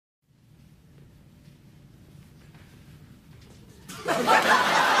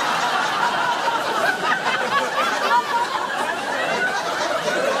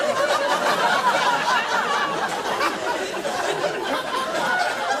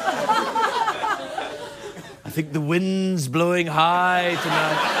I think the wind's blowing high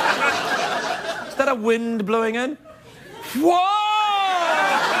tonight. Is that a wind blowing in? Whoa!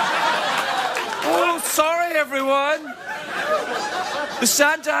 Oh, sorry, everyone. The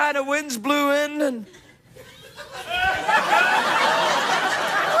Santa Ana winds blew in and...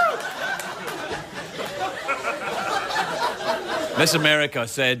 Miss America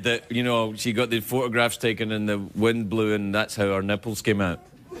said that, you know, she got the photographs taken and the wind blew and that's how her nipples came out.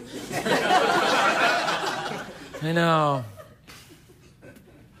 I know.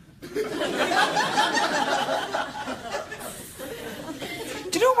 Do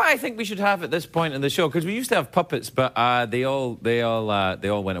you know what I think we should have at this point in the show? Because we used to have puppets, but they all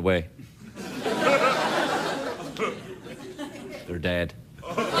went away. They're dead.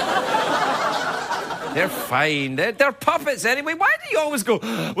 They're fine. They're puppets anyway. Why do you always go,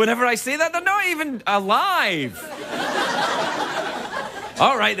 whenever I say that, they're not even alive?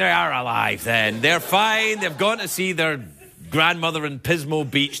 All right, they are alive then. They're fine. They've gone to see their grandmother in Pismo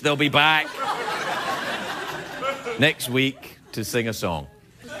Beach. They'll be back next week to sing a song.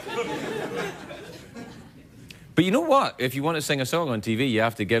 But you know what? If you want to sing a song on TV, you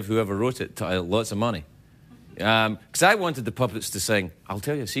have to give whoever wrote it lots of money. Because I wanted the puppets to sing, I'll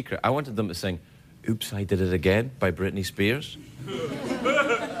tell you a secret, I wanted them to sing Oops, I Did It Again by Britney Spears.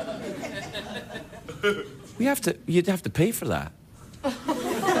 You'd have to pay for that.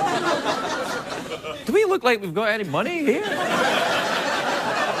 Do we look like we've got any money here?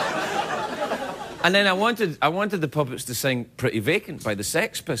 And then I wanted the puppets to sing Pretty Vacant by the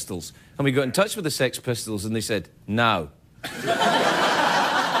Sex Pistols. And we got in touch with the Sex Pistols and they said, no.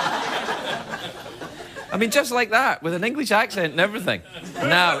 I mean, just like that, with an English accent and everything.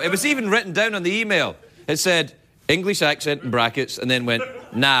 Now, it was even written down on the email. It said, English accent in brackets, and then went,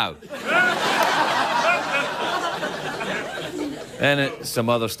 now. And some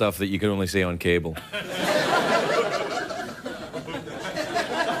other stuff that you can only say on cable.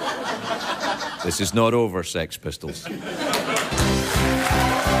 This is not over, Sex Pistols.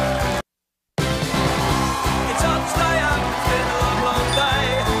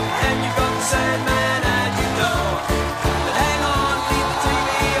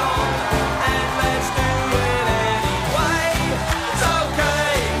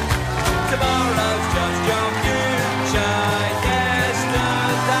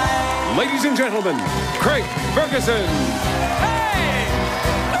 Ladies and gentlemen, Craig Ferguson. Hey!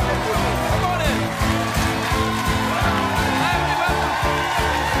 Come on in. Hi, everybody.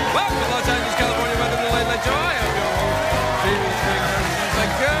 Welcome to Los Angeles, California. Welcome to the Late Late Show. I am your host, Stephen Ferguson.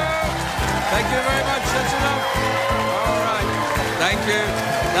 Thank you. Thank you very much. That's enough. All right. Thank you.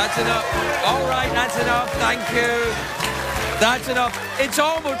 That's enough. All right, that's enough. Thank you. That's enough. It's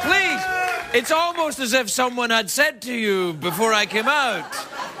almost, please. It's almost as if someone had said to you before I came out.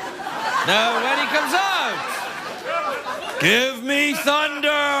 Now, when he comes out, give me thunder!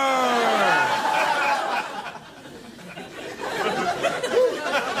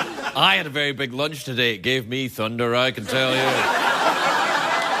 I had a very big lunch today. It gave me thunder, I can tell you.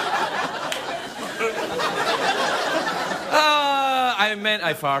 I meant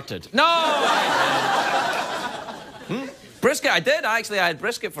I farted. No, I didn't. Brisket, I did. Actually, I had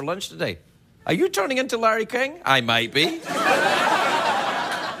brisket for lunch today. Are you turning into Larry King? I might be.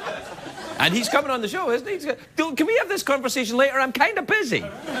 And he's coming on the show, isn't he? Can we have this conversation later? I'm kind of busy. Do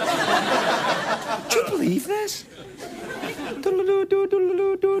you believe this?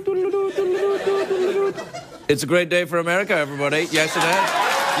 It's a great day for America, everybody. Yes, it is.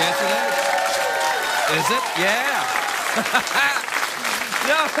 Yes, it is. Is it? Yeah.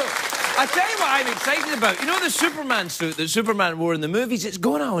 No. I tell you what I'm excited about. You know the Superman suit that Superman wore in the movies? It's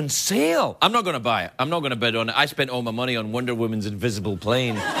going on sale. I'm not going to buy it. I'm not going to bid on it. I spent all my money on Wonder Woman's invisible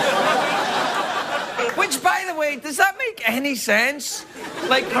plane. Which, by the way, does that make any sense?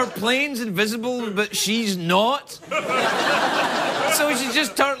 Like, her plane's invisible, but she's not? So she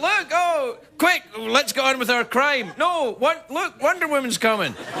just turned, look, oh, quick, let's go on with our crime. No, look, Wonder Woman's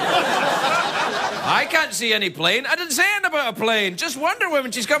coming. I can't see any plane. I didn't say anything about a plane. Just Wonder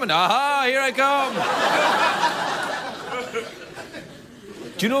Woman, she's coming. Aha, here I come.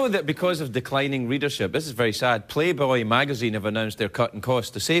 Do you know that because of declining readership, this is very sad, Playboy magazine have announced they're cutting costs.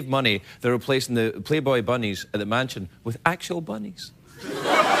 To save money, they're replacing the Playboy bunnies at the mansion with actual bunnies.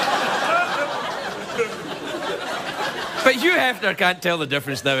 But Hugh Hefner can't tell the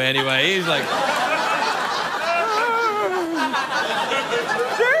difference now anyway. He's like...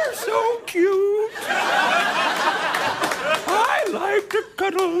 They're so cute. I like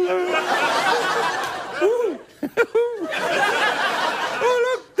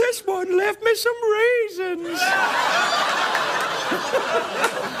Oh, look, this one left me some raisins.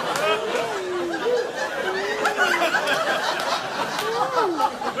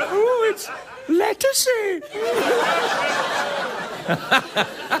 Oh, it's lettucey.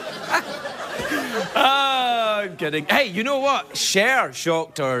 I'm kidding. Hey, you know what? Cher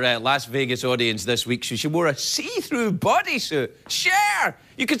shocked her Las Vegas audience this week. She wore a see-through bodysuit. Cher!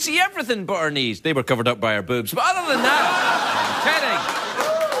 You could see everything but her knees. They were covered up by her boobs. But other than that,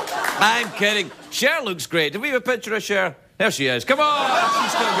 I'm kidding. Cher looks great. Do we have a picture of Cher? There she is. Come on!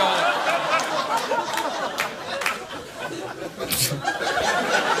 She's still got it.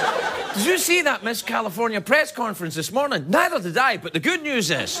 Did you see that Miss California press conference this morning? Neither did I, but the good news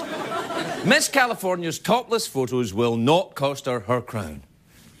is Miss California's topless photos will not cost her her crown.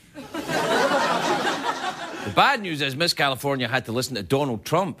 The bad news is Miss California had to listen to Donald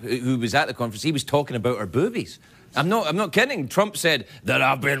Trump, who was at the conference. He was talking about her boobies. I'm not kidding. Trump said that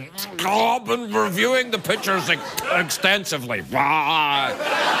I've been reviewing the pictures extensively.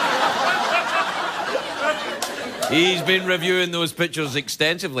 He's been reviewing those pictures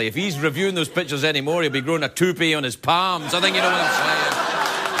extensively. If he's reviewing those pictures anymore, he'll be growing a toupee on his palms. I think you know what I'm saying.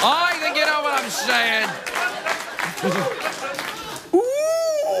 I think you know what I'm saying.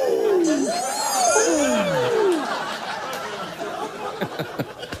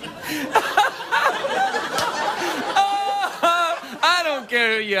 I don't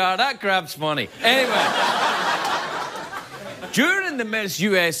care who you are. That crap's funny. Anyway. During the Miss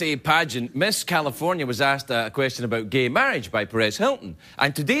USA pageant, Miss California was asked a question about gay marriage by Perez Hilton.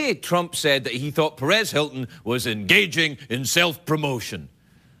 And today, Trump said that he thought Perez Hilton was engaging in self-promotion.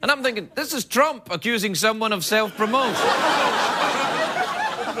 And I'm thinking, this is Trump accusing someone of self-promotion.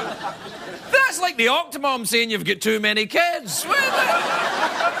 That's like the Octomom saying you've got too many kids.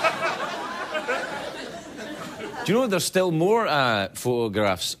 Do you know there's still more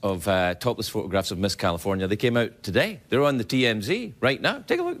photographs of, topless photographs of Miss California? They came out today. They're on the TMZ right now.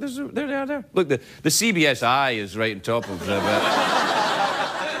 Take a look. There they are there. Look, the CBS eye is right on top of them.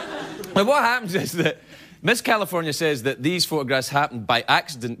 Now, what happens is that Miss California says that these photographs happened by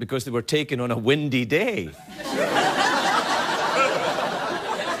accident because they were taken on a windy day.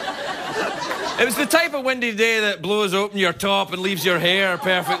 It was the type of windy day that blows open your top and leaves your hair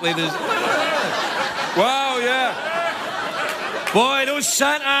perfectly... Wow, yeah. Boy, those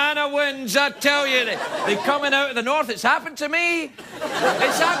Santa Ana winds, I tell you, they coming out of the north. It's happened to me.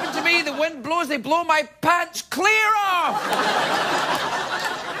 It's happened to me. The wind blows, they blow my pants clear off.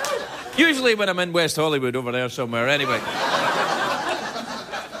 Usually when I'm in West Hollywood over there somewhere, anyway.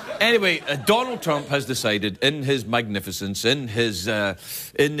 Anyway, Donald Trump has decided in his magnificence, in his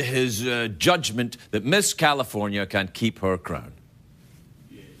judgment, that Miss California can keep her crown.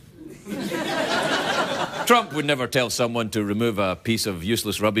 Trump would never tell someone to remove a piece of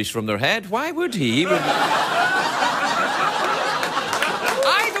useless rubbish from their head. Why would he? He would... You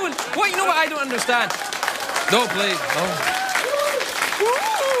know what I don't understand? No, please. Oh.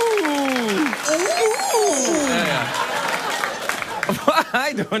 Ooh. Yeah. What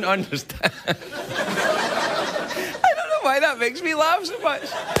I don't understand... I don't know why that makes me laugh so much.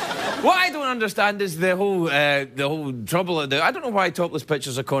 What I don't understand is the whole trouble. I don't know why topless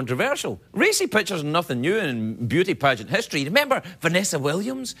pictures are controversial. Racy pictures are nothing new in beauty pageant history. Remember Vanessa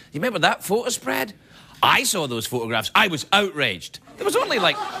Williams? You remember that photo spread? I saw those photographs. I was outraged. There was only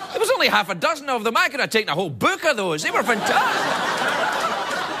half a dozen of them. I could have taken a whole book of those. They were fantastic.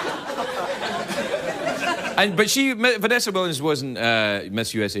 But Vanessa Williams wasn't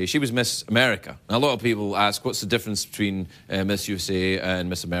Miss USA. She was Miss America. And a lot of people ask, what's the difference between Miss USA and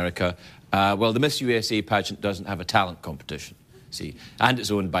Miss America? Well, the Miss USA pageant doesn't have a talent competition, see, and it's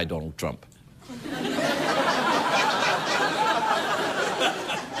owned by Donald Trump.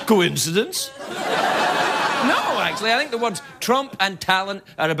 Coincidence? No, actually, I think the words Trump and talent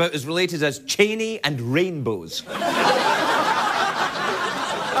are about as related as Cheney and rainbows.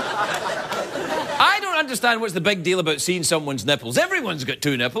 I don't understand what's the big deal about seeing someone's nipples. Everyone's got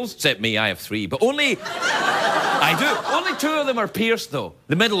 2 nipples, except me, I have 3, but only... I do. Only 2 of them are pierced, though.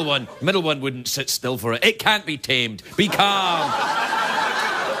 The middle one wouldn't sit still for it. It can't be tamed. Be calm.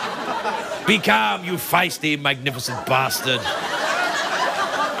 Be calm, you feisty, magnificent bastard.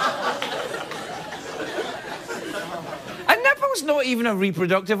 A nipple's not even a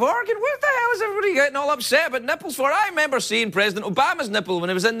reproductive organ. What the hell is everybody getting all upset about nipples for? I remember seeing President Obama's nipple when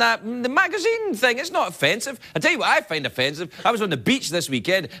it was in the magazine thing. It's not offensive. I tell you what I find offensive. I was on the beach this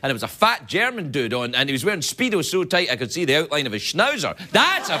weekend and there was a fat German dude on and he was wearing Speedos so tight I could see the outline of his schnauzer.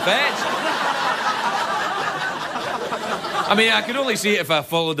 That's offensive. I mean, I could only see it if I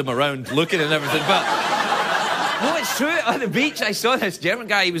followed them around looking and everything, but... No, it's true. On the beach, I saw this German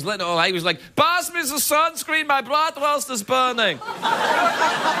guy. He was letting it all out. He was like, "Pass me the sunscreen, my blood whilst is burning."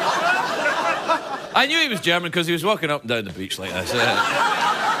 I knew he was German because he was walking up and down the beach like this.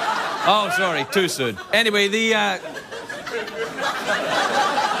 Oh, sorry, too soon. Anyway, the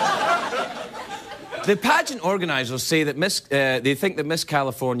pageant organisers say that they think that Miss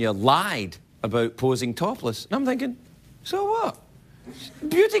California lied about posing topless. And I'm thinking, so what?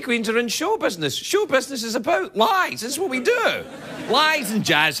 Beauty queens are in show business. Show business is about lies. That's what we do. Lies and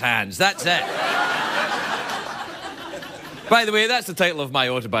jazz hands. That's it. By the way, that's the title of my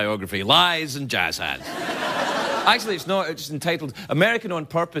autobiography, Lies and Jazz Hands. Actually, it's not. It's entitled American on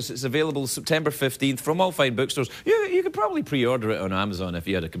Purpose. It's available September 15th from all fine bookstores. You could probably pre-order it on Amazon if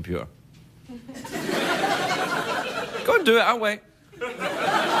you had a computer. Go and do it. I'll wait.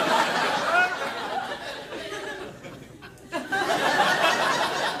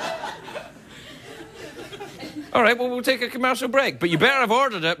 All right, well, we'll take a commercial break, but you better have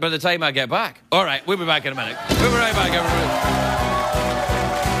ordered it by the time I get back. All right, we'll be back in a minute. We'll be right back, everybody.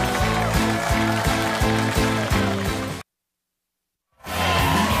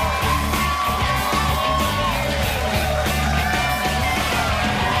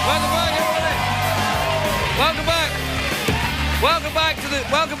 Welcome back, everybody. Welcome back.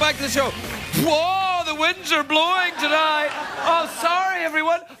 Welcome back to the show. Whoa, the winds are blowing tonight. Oh, sorry,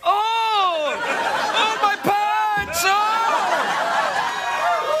 everyone. Oh, my pants.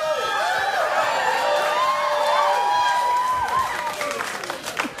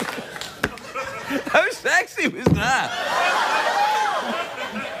 How sexy was that?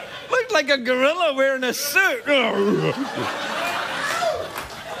 Looked like a gorilla wearing a suit.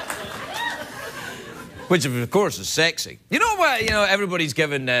 Which, of course, is sexy. You know what? You know, everybody's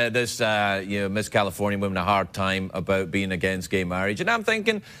given this, Miss California woman a hard time about being against gay marriage, and I'm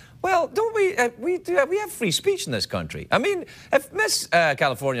thinking, well, don't we? We have free speech in this country. I mean, if Miss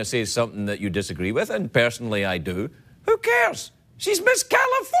California says something that you disagree with, and personally I do, who cares? She's Miss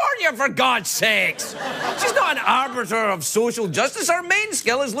California, for God's sakes. She's not an arbiter of social justice. Her main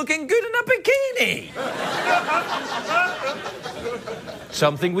skill is looking good in a bikini.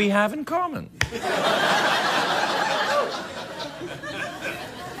 Something we have in common.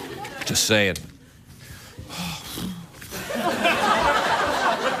 Just saying. Do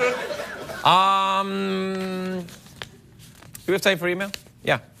we have time for email?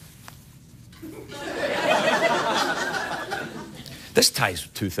 Yeah. This tie's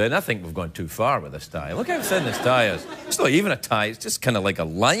too thin. I think we've gone too far with this tie. Look how thin this tie is. It's not even a tie. It's just kind of like a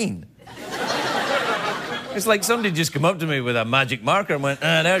line. It's like somebody just come up to me with a magic marker and went,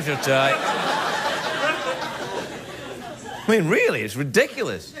 there's your tie. I mean, really, it's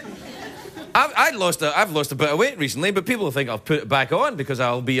ridiculous. I've lost a bit of weight recently, but people think I'll put it back on because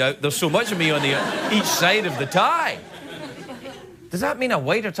I'll be out. There's so much of me on each side of the tie. Does that mean a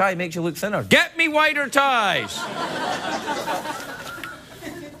wider tie makes you look thinner? Get me wider ties!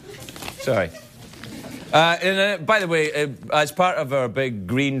 Sorry. By the way, as part of our big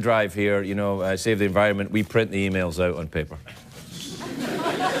green drive here, you know, Save the Environment, we print the emails out on paper.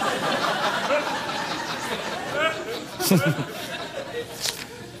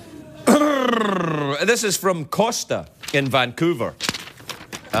 This is from Costa in Vancouver,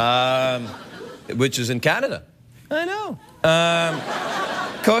 which is in Canada. I know.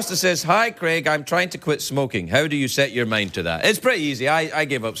 Costa says, "Hi, Craig, I'm trying to quit smoking. How do you set your mind to that?" It's pretty easy. I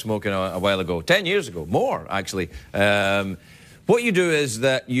gave up smoking a while ago, 10 years ago, more, actually. What you do is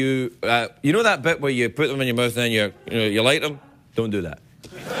that you know that bit where you put them in your mouth and then you light them? Don't do that.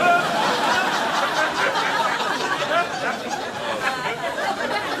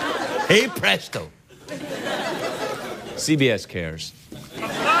 Hey, presto. CBS cares.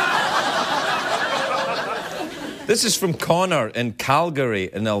 This is from Connor in Calgary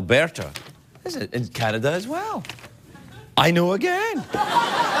in Alberta. Is it in Canada as well? I know again.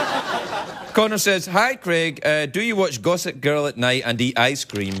 Connor says, "Hi, Craig. Do you watch Gossip Girl at night and eat ice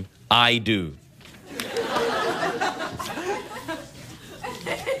cream?" I do.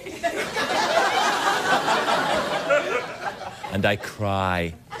 And I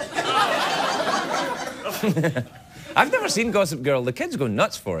cry. I've never seen Gossip Girl. The kids go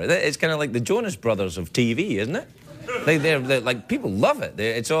nuts for it. It's kind of like the Jonas Brothers of TV, isn't it? They're like, people love it.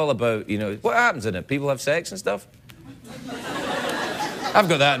 It's all about, you know, what happens in it? People have sex and stuff? I've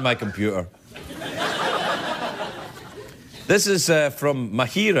got that in my computer. This is from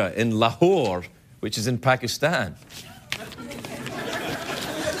Mahira in Lahore, which is in Pakistan.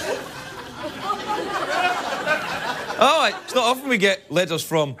 Oh, it's not often we get letters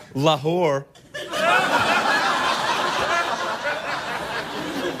from Lahore.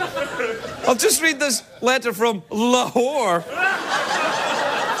 I'll just read this letter from Lahore.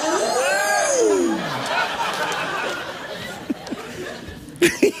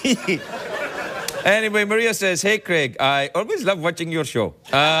 Anyway, Maria says, "Hey, Craig, I always love watching your show.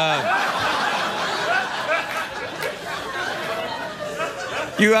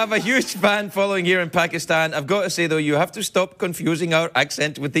 You have a huge fan following here in Pakistan. I've got to say, though, you have to stop confusing our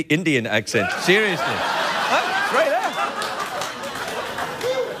accent with the Indian accent. Seriously." Right there.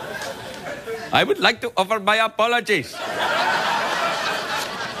 I would like to offer my apologies.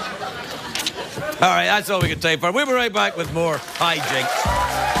 All right, that's all we can take for. We'll be right back with more hijinks.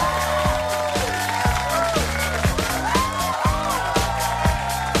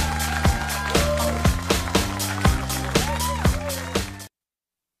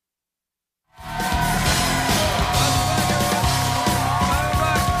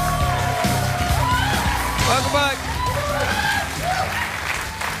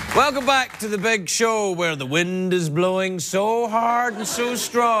 Welcome back to the big show where the wind is blowing so hard and so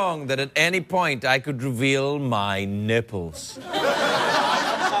strong that at any point I could reveal my nipples.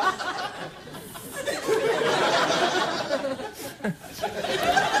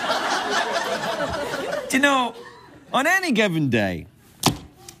 Do you know, on any given day,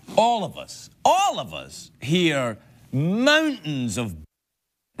 all of us hear mountains of,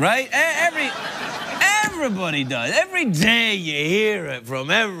 right? Everybody does. Every day you hear it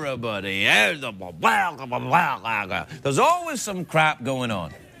from everybody. There's always some crap going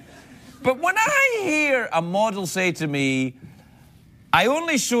on. But when I hear a model say to me, "I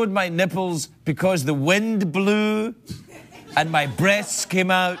only showed my nipples because the wind blew and my breasts came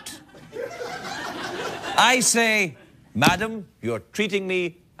out," I say, "Madam, you're treating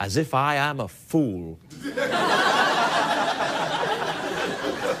me as if I am a fool."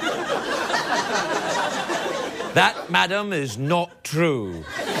 That, madam, is not true.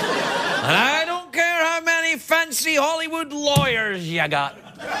 And I don't care how many fancy Hollywood lawyers you got.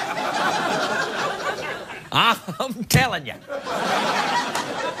 I'm telling you.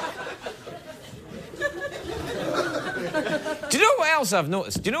 Do you know what else I've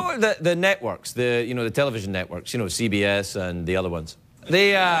noticed? Do you know the networks, the television networks, CBS and the other ones?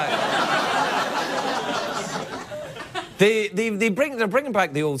 They're bringing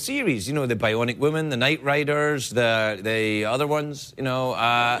back the old series, the Bionic Woman, the Knight Riders, the other ones,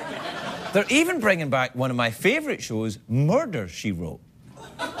 They're even bringing back one of my favourite shows, Murder, She Wrote.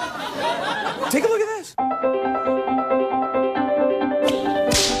 Take a look at this.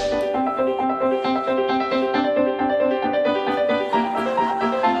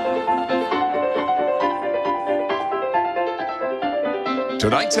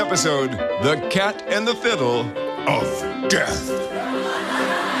 Tonight's episode, The Cat and the Fiddle of Death. All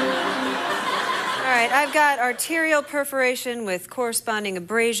right, I've got arterial perforation with corresponding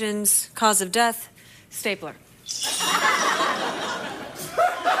abrasions. Cause of death, stapler.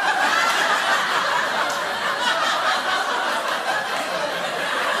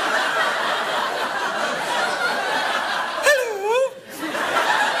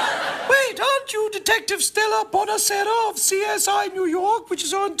 Detective Stella Bonacera of CSI New York, which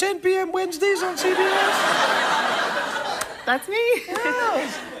is on 10 p.m. Wednesdays on CBS. That's me.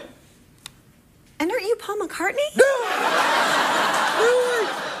 Yes. And aren't you Paul McCartney? No,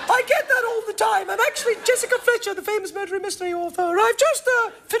 I get that all the time. I'm actually Jessica Fletcher, the famous murder mystery author. I've just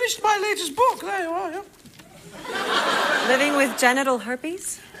finished my latest book. There you are. Yeah. Living with genital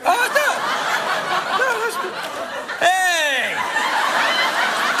herpes? No, that's good. Hey!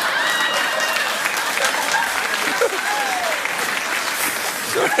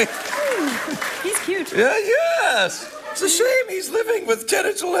 Sorry. He's cute. Yeah, yes. It's a shame he's living with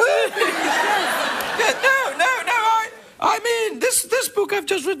genital herpes. Yeah, no. I mean, this book I've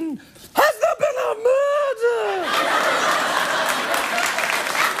just written, has there been a murder?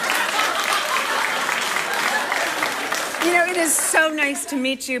 It is so nice to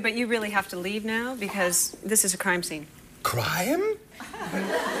meet you, but you really have to leave now because this is a crime scene. Crime?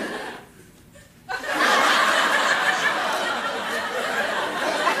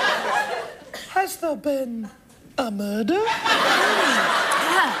 Has there been a murder?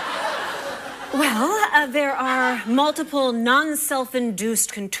 Well, there are multiple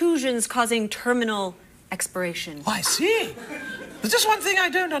non-self-induced contusions causing terminal expiration. I see. There's just one thing I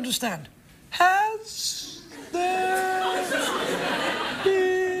don't understand. Has there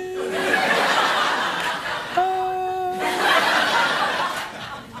been a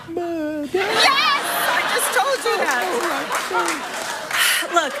murder? Yes! I just told you that.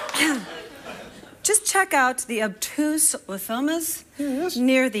 Look, just check out the obtuse lithomas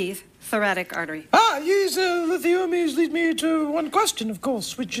near the thoracic artery. Ah, yes, the theomies lead me to one question, of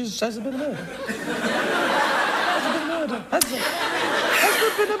course, which is, has there been a murder? Has there been a murder? Has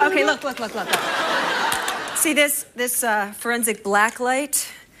there been a murder? Okay, look. See this forensic black light?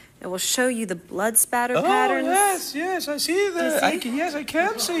 It will show you the blood spatter patterns. Oh, yes, I see that. Yes, I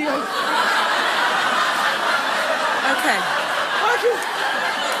can see. Okay.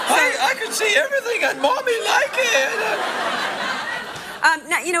 I can see everything, and Mommy like it.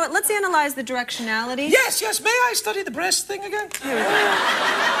 Now, you know what? Let's analyze the directionality. Yes. May I study the breast thing again? Here we go.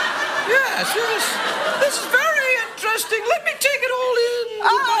 Yes. This is very interesting. Let me take it all in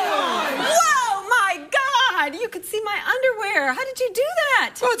with my eyes. Whoa, my God! You could see my underwear. How did you do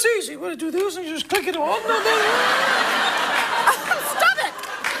that? Oh, it's easy. What do this? And you just click it on. Stop it!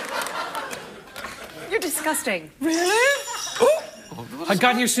 You're disgusting. Really? Oh. I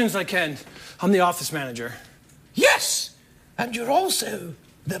got here as soon as I can. I'm the office manager. Yes! And you're also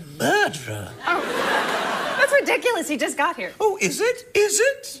the murderer. Oh, that's ridiculous. He just got here. Oh, is it? Is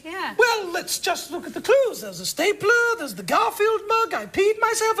it? Yeah. Well, let's just look at the clues. There's a stapler, there's the Garfield mug, I peed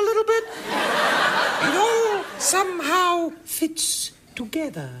myself a little bit. It all somehow fits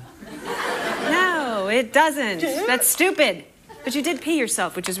together. No, it doesn't. Yeah? That's stupid. But you did pee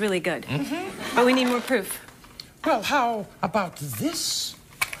yourself, which is really good. Mm-hmm. But we need more proof. Well, how about this?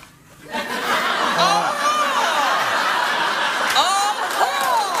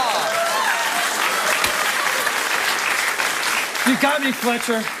 You got me,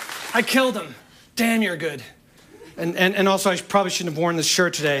 Fletcher. I killed him. Damn, you're good. And also, I probably shouldn't have worn this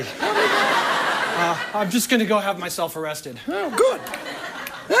shirt today. I'm just gonna go have myself arrested. Oh, good.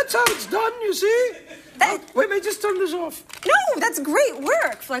 That's how it's done, you see? Wait, may I just turn this off? No, that's great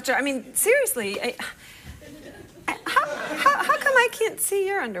work, Fletcher. I mean, seriously. How come I can't see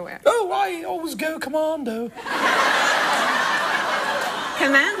your underwear? Oh, I always go commando.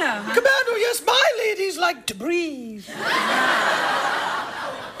 Commando, huh? Commando, yes, my ladies like to breathe.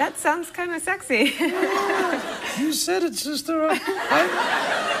 That sounds kind of sexy. You said it, sister. And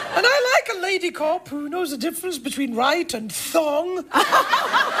I like a lady cop who knows the difference between right and thong.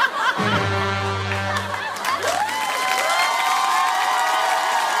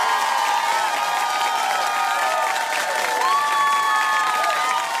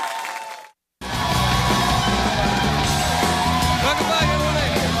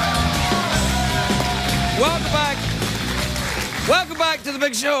 Welcome back to the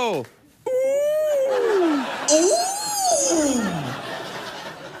big show.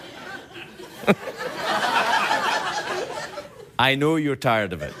 I know you're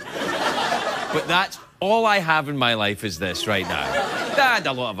tired of it. But that's all I have in my life is this right now. And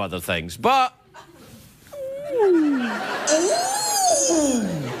a lot of other things, but...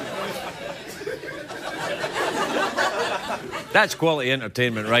 That's quality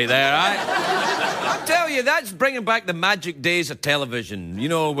entertainment right there, I tell you, that's bringing back the magic days of television. You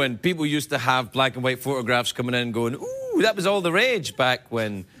know, when people used to have black and white photographs coming in going, ooh, that was all the rage back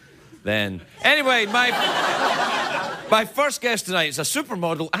when then. Anyway, my first guest tonight is a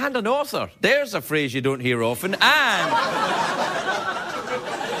supermodel and an author. There's a phrase you don't hear often. And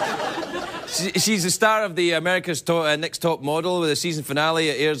she's the star of the America's Next Top Model with the season finale.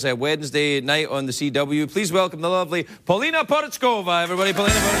 It airs Wednesday night on the CW. Please welcome the lovely Paulina Porizkova, everybody.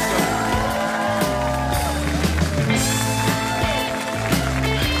 Paulina Porizkova.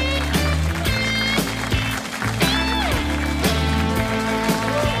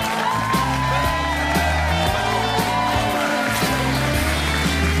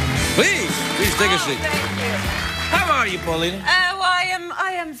 Please take a seat. Thank you. How are you, Paulina?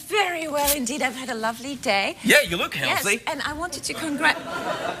 I am very well indeed. I've had a lovely day. Yeah, you look healthy. Yes, and I wanted to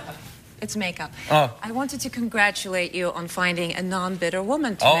It's makeup. Oh. I wanted to congratulate you on finding a non-bitter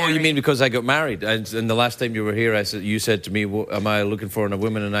woman to marry. You mean because I got married? And the last time you were here, you said to me, am I looking for a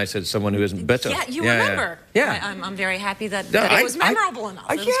woman? And I said, someone who isn't bitter. Yeah, you remember. Yeah. I'm very happy that it was memorable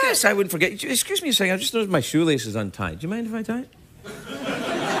enough. It was yes, good. I wouldn't forget. Excuse me a second. I just noticed my shoelace is untied. Do you mind if I tie it?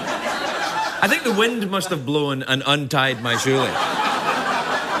 I think the wind must have blown and untied my shoelace.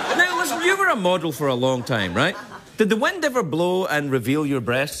 Now, listen, you were a model for a long time, right? Did the wind ever blow and reveal your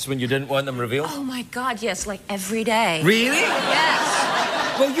breasts when you didn't want them revealed? Oh, my God, yes, like every day. Really?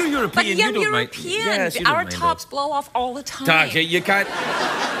 Yes. Well, you're European. But you don't mind. European. Yes, you don't Our mind tops blow off all the time. Okay, you can't.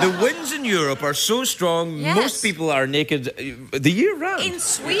 The winds in Europe are so strong, Yes. most people are naked the year round. In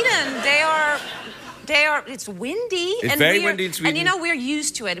Sweden, it's windy. It's very windy in Sweden. And, you know, we're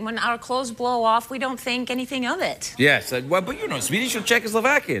used to it. And when our clothes blow off, we don't think anything of it. Yes, well, but you're not Swedish, you're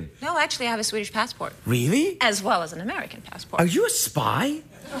Czechoslovakian. No, actually, I have a Swedish passport. Really? As well as an American passport. Are you a spy?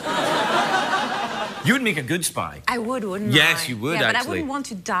 You would make a good spy. I would, wouldn't I? Yes, you would, yeah, actually. but I wouldn't want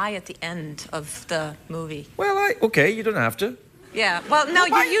to die at the end of the movie. Well, okay, you don't have to. Yeah. Well, no,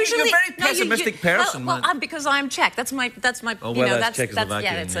 Why? you usually. You're a very pessimistic person, Well, man. because I'm Czech. That's my. Oh, you well, know, that's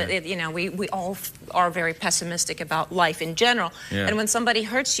Czechoslovakian, yeah. You know, we all are very pessimistic about life in general. Yeah. And when somebody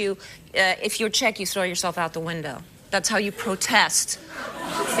hurts you, if you're Czech, you throw yourself out the window. That's how you protest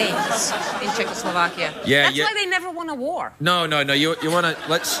things in Czechoslovakia. Yeah, That's why they never won a war. No. You want to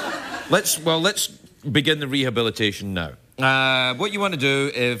let's begin the rehabilitation now. What you want to do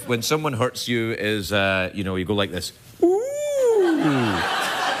if when someone hurts you is you know, you go like this. Ooh. There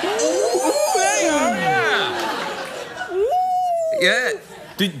you are, yeah.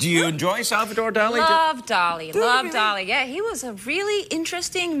 Do you enjoy Salvador Dali? Love Dali. Love Dali. Yeah, he was a really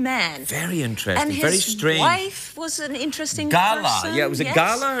interesting man. Very interesting. And very his strange. wife was an interesting Gala. person. Yeah, was it yes.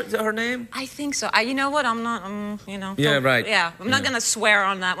 Gala? Is that her name? I think so. You know what? I'm not. You know. Yeah, right. Yeah, I'm not going to swear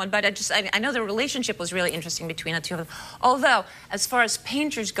on that one, but I know the relationship was really interesting between the two of them. Although, as far as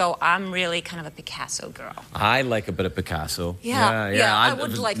painters go, I'm really kind of a Picasso girl. I like a bit of Picasso. Yeah, I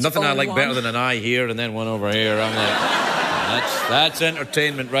would like to nothing I own like one. better than an eye here and then one over here. I'm like, that's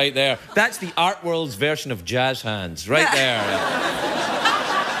entertainment right there. That's the art world's version of jazz hands, right there.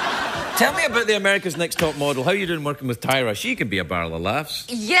 Tell me about the America's Next Top Model. How are you doing working with Tyra? She can be a barrel of laughs.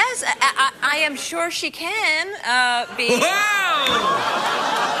 Yes, I am sure she can be. Wow!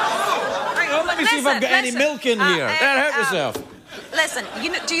 Hang on, let me see if I've got any milk in here. There, help yourself. Listen,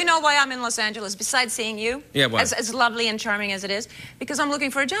 do you know why I'm in Los Angeles, besides seeing you? Yeah, why? As lovely and charming as it is? Because I'm looking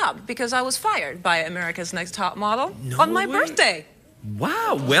for a job. Because I was fired by America's Next Top Model on my birthday.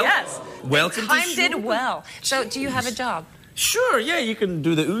 Wow, well, Yes. welcome to the Timed show. it well. So, do you have a job? Sure, yeah, you can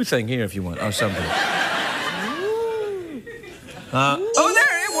do the ooh thing here if you want, or something. Oh,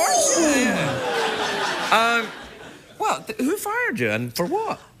 there, it works. Yeah. Well, who fired you and for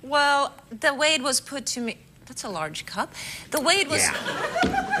what? Well, the way it was put to me... That's a large cup. The way it was... Yeah,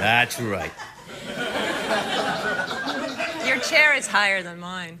 that's right. Your chair is higher than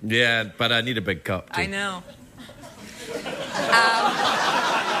mine. Yeah, but I need a big cup, too. I know.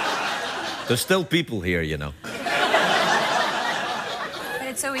 There's still people here, you know. But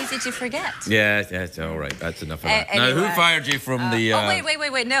it's so easy to forget. Yeah, that's all right. That's enough of that. Anyway, now, who fired you from the... Oh,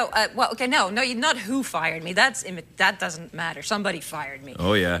 wait. No. Well, okay, no, not who fired me. That doesn't matter. Somebody fired me.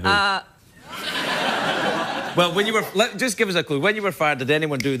 Oh, yeah, who? Well, when you were... just give us a clue. When you were fired, did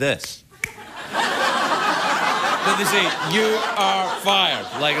anyone do this? Did they say, you are fired,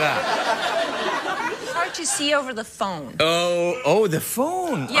 like that? Hard to see over the phone. Oh, the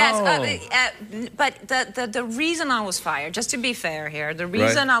phone. Yes, Oh. but the reason I was fired, just to be fair here, the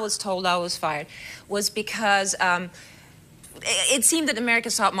reason I was told I was fired was because it seemed that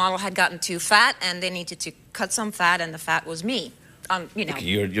America's Top Model had gotten too fat and they needed to cut some fat, and the fat was me. You know.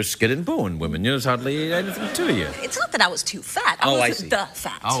 You're skin and bone, woman. There's hardly anything to you. It's not that I was too fat. I was see. the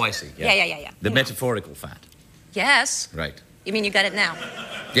fat. Oh, I see. Yeah. Yeah. The You know. metaphorical fat. Yes. Right. You mean you got it now?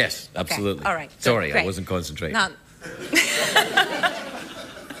 Yes, absolutely. Okay. All right. Good. Sorry, Great. I wasn't concentrating. No.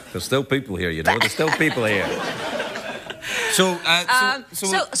 There's still people here, you know. There's still people here. So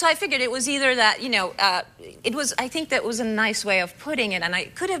I figured it was either that, you know, it was, I think that was a nice way of putting it, and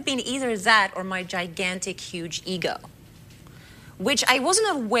it could have been either that or my gigantic, huge ego, which I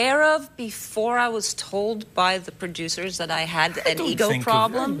wasn't aware of before I was told by the producers that I had an ego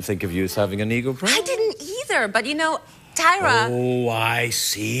problem. I don't think of you as having an ego problem. I didn't either, but you know, Tyra... Oh, I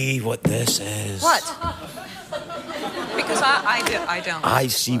see what this is. What? Because I don't. I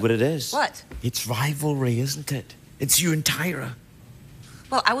see what it is. What? It's rivalry, isn't it? It's you and Tyra.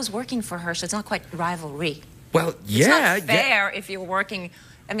 Well, I was working for her, so it's not quite rivalry. Well, It's yeah. not fair if you're working...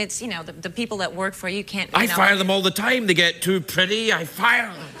 I mean, it's, you know, the people that work for you can't... I fire them all the time. They get too pretty, I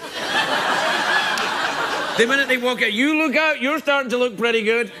fire them. The minute they walk out, you look out, you're starting to look pretty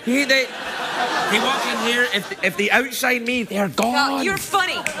good. They walk in here, if they outshine me, they're gone. No, you're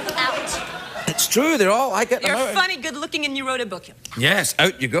funny. Out. It's true, they're all, I get them You're out. funny, good looking, and you wrote a book. Yes,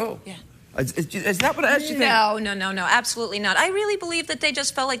 out you go. Yeah. Is that what it is, you think? No, absolutely not. I really believe that they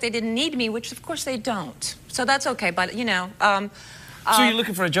just felt like they didn't need me, which of course they don't. So that's okay, but, you know... So you're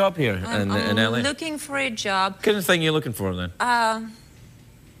looking for a job here in LA? I'm looking for a job. What kind of thing are you looking for then?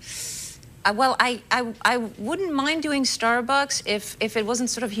 Well, I wouldn't mind doing Starbucks if it wasn't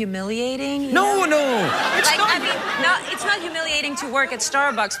sort of humiliating. You No, know? it's Like, not. I mean, no, it's not humiliating to work at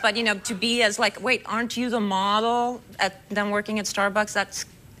Starbucks, but, you know, to be as like, wait, aren't you the model then working at Starbucks?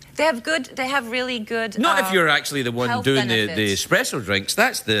 They have really good... Not if you're actually the one health doing the benefits. espresso drinks.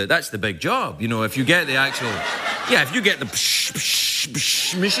 That's the big job. You know, if you get the actual... Yeah, if you get the psh, psh,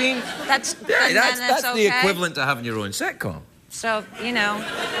 psh machine... That's Yeah, that's okay. the equivalent to having your own sitcom. So, you know,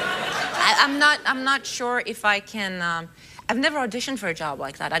 I I'm not sure if I can. I've never auditioned for a job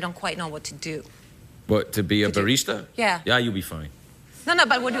like that. I don't quite know what to do. What, to be a barista? Yeah. Yeah, you'll be fine. No,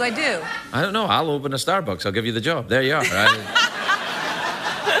 but what do I do? I don't know. I'll open a Starbucks. I'll give you the job. There you are.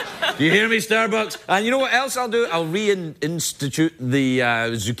 Do you hear me, Starbucks? And you know what else I'll do? I'll reinstitute the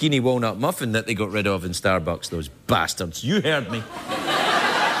zucchini walnut muffin that they got rid of in Starbucks, those bastards. You heard me.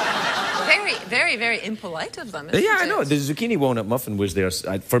 Very, very, very impolite of them. Yeah, I know. The zucchini walnut muffin was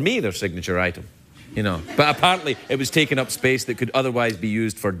for me, their signature item. You know. But apparently it was taking up space that could otherwise be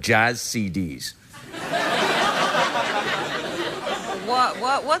used for jazz CDs.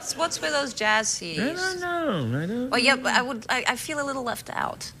 What's with those jazz CDs? I don't know. Well, yeah, but I feel a little left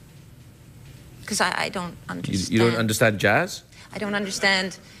out. Because I don't understand. You don't understand jazz? I don't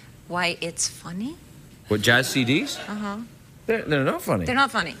understand why it's funny. What, jazz CDs? Uh-huh. They're not funny. They're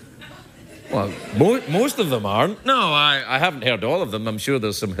not funny. Well, most of them aren't. No, I haven't heard all of them. I'm sure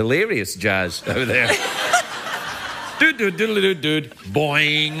there's some hilarious jazz out there. Dude,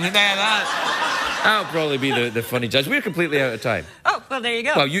 boing. That'll probably be the funny jazz. We're completely out of time. Oh, well, there you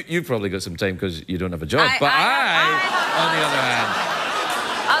go. Well, you've probably got some time because you don't have a job. On the other hand...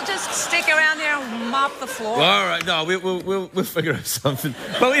 I'll just stick around here and mop the floor. All right, no, we'll figure out something.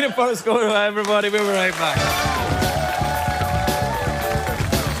 Paulina Porizkova, everybody. We'll be right back.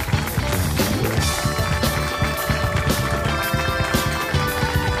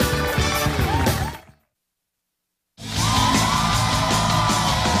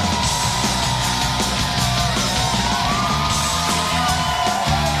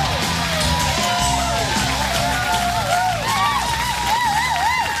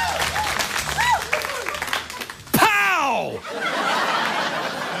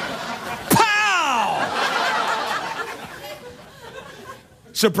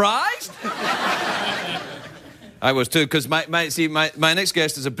 Surprised? I was too, because my next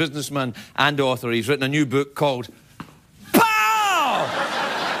guest is a businessman and author. He's written a new book called Pow!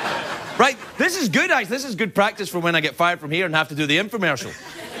 Right, this is good, actually. This is good practice for when I get fired from here and have to do the infomercial.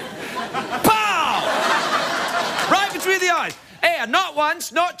 Pow! Right between the eyes. Hey, not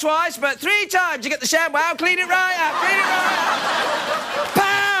once, not twice, but 3 times. You get the sham. Wow, clean it right up, clean it right up.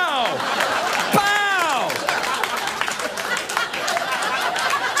 Pow! Pow!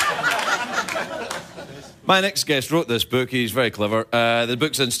 My next guest wrote this book. He's very clever. The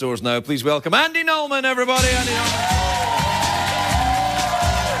book's in stores now. Please welcome Andy Nulman, everybody. Andy Nulman.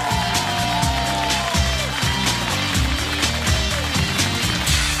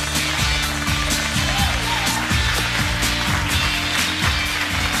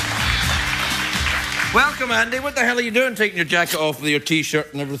 Welcome, Andy. What the hell are you doing taking your jacket off with your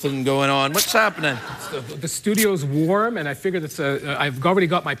T-shirt and everything going on? What's happening? The studio's warm, and I figured I've already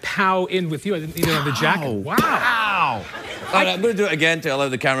got my pow in with you. I didn't need it on the jacket. Wow. Pow! All right, I'm going to do it again to allow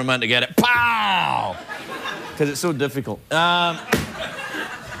the cameraman to get it. Pow! Because it's so difficult.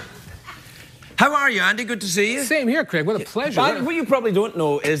 How are you, Andy? Good to see you. Same here, Craig. What a pleasure. What you probably don't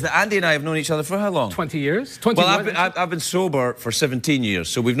know is that Andy and I have known each other for how long? 20 years. 21. Well, I've been sober for 17 years,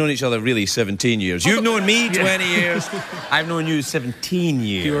 so we've known each other really 17 years. You've known me 20 years. I've known you 17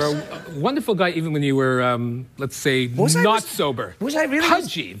 years. You were a wonderful guy even when you were, let's say, not sober. Was I really?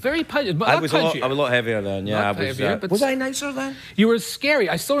 Pudgy. Very pudgy. I was a lot heavier then, yeah. Was I nicer then? You were scary.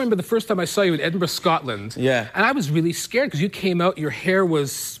 I still remember the first time I saw you in Edinburgh, Scotland. Yeah. And I was really scared because you came out, your hair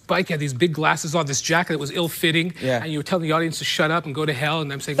was spiked, you had these big glasses on, this jacket that was ill-fitting, and you were telling the audience to shut up and go to hell,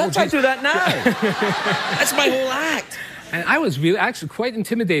 and I'm saying, That's why I do that now. That's my whole act. And I was really, actually quite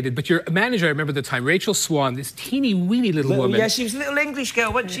intimidated, but your manager, I remember at the time, Rachel Swan, this teeny-weeny little woman. Yeah, she was a little English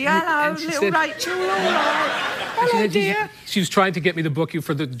girl, wasn't she? Hello, little Rachel, all right. Hello, dear. She was trying to get me to book you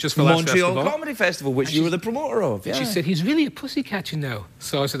for the last festival. Montreal Comedy Festival, which you were the promoter of. Yeah. She said, he's really a pussycat, you know.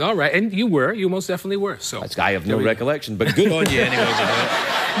 So I said, all right. And you most definitely were. So I have no recollection, but good on you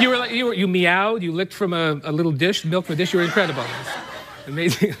anyway. You meowed, you licked from a little dish, milk from a dish. You were incredible.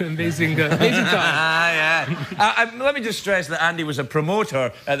 Amazing time. Let me just stress that Andy was a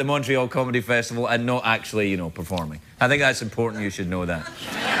promoter at the Montreal Comedy Festival and not actually, performing. I think that's important. You should know that.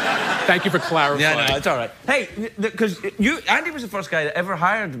 Thank you for clarifying. Yeah, no, it's all right. Hey, because Andy was the first guy that ever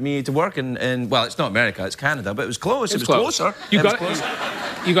hired me to work in well, it's not America, it's Canada, but it was close. It was closer. You got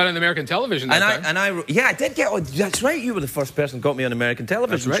on American television that time. I did get. That's right. You were the first person who got me on American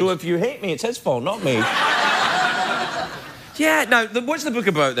television. That's right. So if you hate me, it's his fault, not me. Yeah, now, what's the book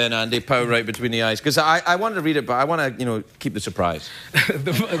about then, Andy? Pow right between the eyes. Because I wanted to read it, but I want to, keep the surprise.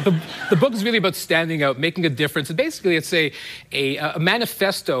 the book is really about standing out, making a difference. And basically, it's a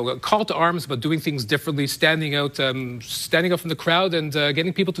manifesto, a call to arms about doing things differently, standing out from the crowd and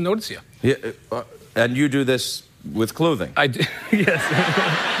getting people to notice you. Yeah, and you do this with clothing? I do, yes.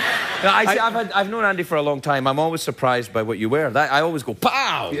 No, I've known Andy for a long time. I'm always surprised by what you wear. I always go,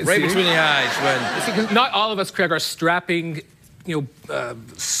 pow, right between the eyes. When... See, 'cause not all of us, Craig, are strapping,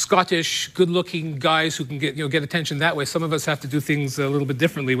 Scottish, good-looking guys who can get attention that way. Some of us have to do things a little bit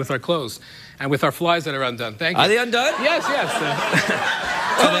differently with our clothes and with our flies that are undone. Thank you. Are they undone? Yes, yes.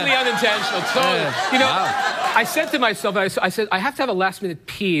 Totally unintentional. Totally. Wow. I said to myself, I said, I have to have a last-minute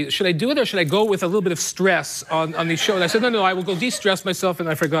pee. Should I do it or should I go with a little bit of stress on these shows? I said, no, I will go de-stress myself, and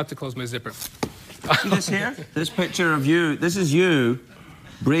I forgot to close my zipper. See this here? This picture of you. This is you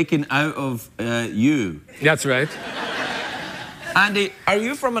breaking out of you. That's right. Andy, are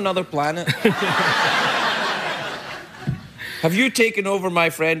you from another planet? Have you taken over my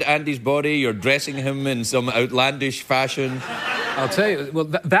friend Andy's body? You're dressing him in some outlandish fashion. I'll tell you, well,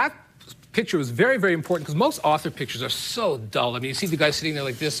 that picture was very, very important because most author pictures are so dull. I mean, you see the guys sitting there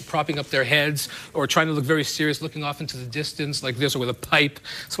like this, propping up their heads, or trying to look very serious, looking off into the distance like this, or with a pipe.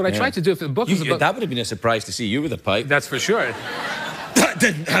 So what I tried to do, if the book was about... That would have been a surprise to see you with a pipe. That's for sure. That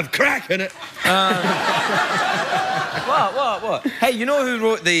didn't have crack in it. What? Hey, you know who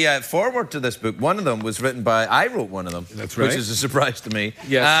wrote the foreword to this book? One of them was written by... I wrote one of them. That's right. Which is a surprise to me.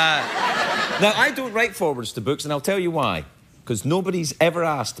 Yes. Now, I don't write forewords to books, and I'll tell you why. Because nobody's ever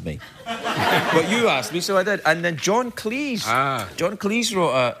asked me. But you asked me, so I did. And then John Cleese. John Cleese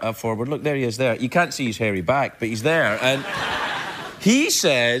wrote a foreword. Look, there he is there. You can't see his hairy back, but he's there. And he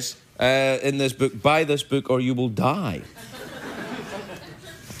says in this book, buy this book or you will die.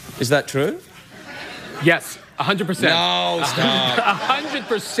 Is that true? Yes, 100%. No, stop.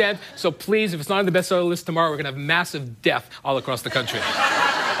 100%. So please, if it's not on the bestseller list tomorrow, we're going to have massive death all across the country.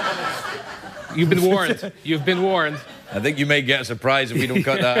 You've been warned. You've been warned. I think you may get a surprise if we don't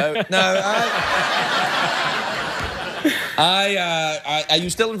cut that out. No, are you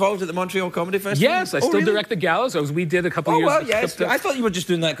still involved at the Montreal Comedy Festival? Yes, I still direct the galas, as we did a couple of years ago. Oh, well, yes. I thought you were just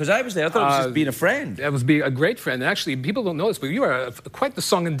doing that because I was there. I thought it was just being a friend. That was being a great friend. And actually, people don't know this, but you are quite the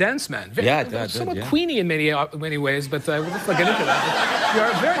song and dance man. Somewhat Queenie in many ways, but we'll not get into that. You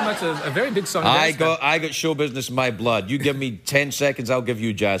are very much a very big song and dance man. I got show business in my blood. You give me 10 seconds, I'll give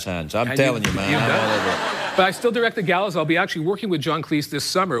you jazz hands. I'm telling you, man. I'm all over it. But I still direct the galas. I'll be actually working with John Cleese this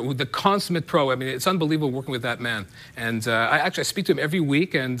summer, with the consummate pro. I mean, it's unbelievable working with that man. And I speak to him every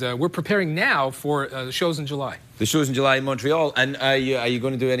week, and we're preparing now for the shows in July. The show's in July in Montreal. And are you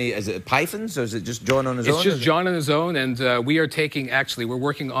going to do any, is it Pythons, or is it just John on his own? It's just John on his own, and we're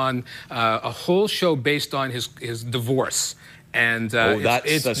working on a whole show based on his divorce. And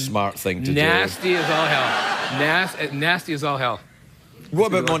that's a smart thing to do. Nasty as all hell. Nasty as all hell. What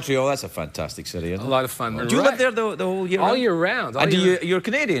about Montreal? That's a fantastic city, isn't it? A lot of fun. Do you live there the whole year round? All year round. You're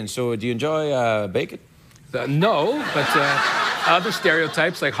Canadian, so do you enjoy bacon? No, but other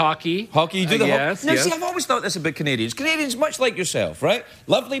stereotypes like hockey. Hockey, you do the yes, hockey? Now, yes. see, I've always thought this about Canadians. Canadians, much like yourself, right?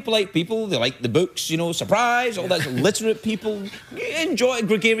 Lovely, polite people. They like the books, surprise, all that. Literate people. Enjoy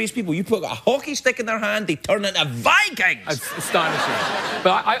gregarious people. You put a hockey stick in their hand, they turn into Vikings. It's astonishing.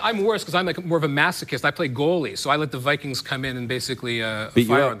 But I'm worse because I'm like more of a masochist. I play goalie, so I let the Vikings come in and basically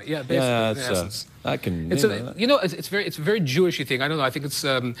fire on me. Yeah, basically, in essence. It's a very Jewishy thing. I don't know. I think it's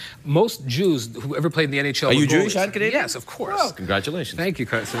most Jews who ever played in the NHL. Are you Jewish and Canadian? Yes, of course. Well, congratulations. Thank you,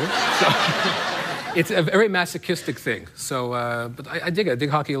 Carson. It's a very masochistic thing. So, but I dig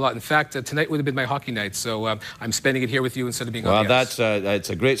hockey a lot. In fact, tonight would have been my hockey night. So I'm spending it here with you instead of being on the ice. Well,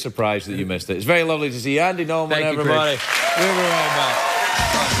 that's a great surprise that you missed it. It's very lovely to see Andy Nulman, Thank you, everybody. We'll be right back.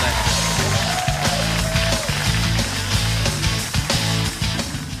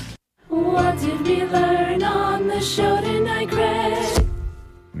 What did we learn on the show tonight, Craig?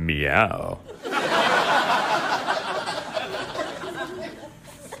 Meow.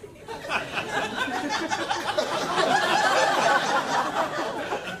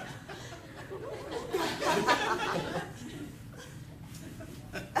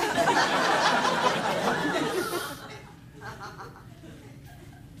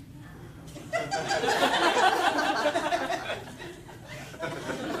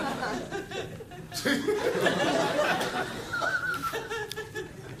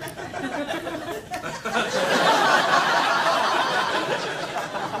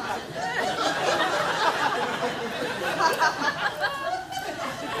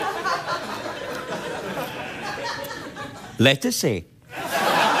 Let us say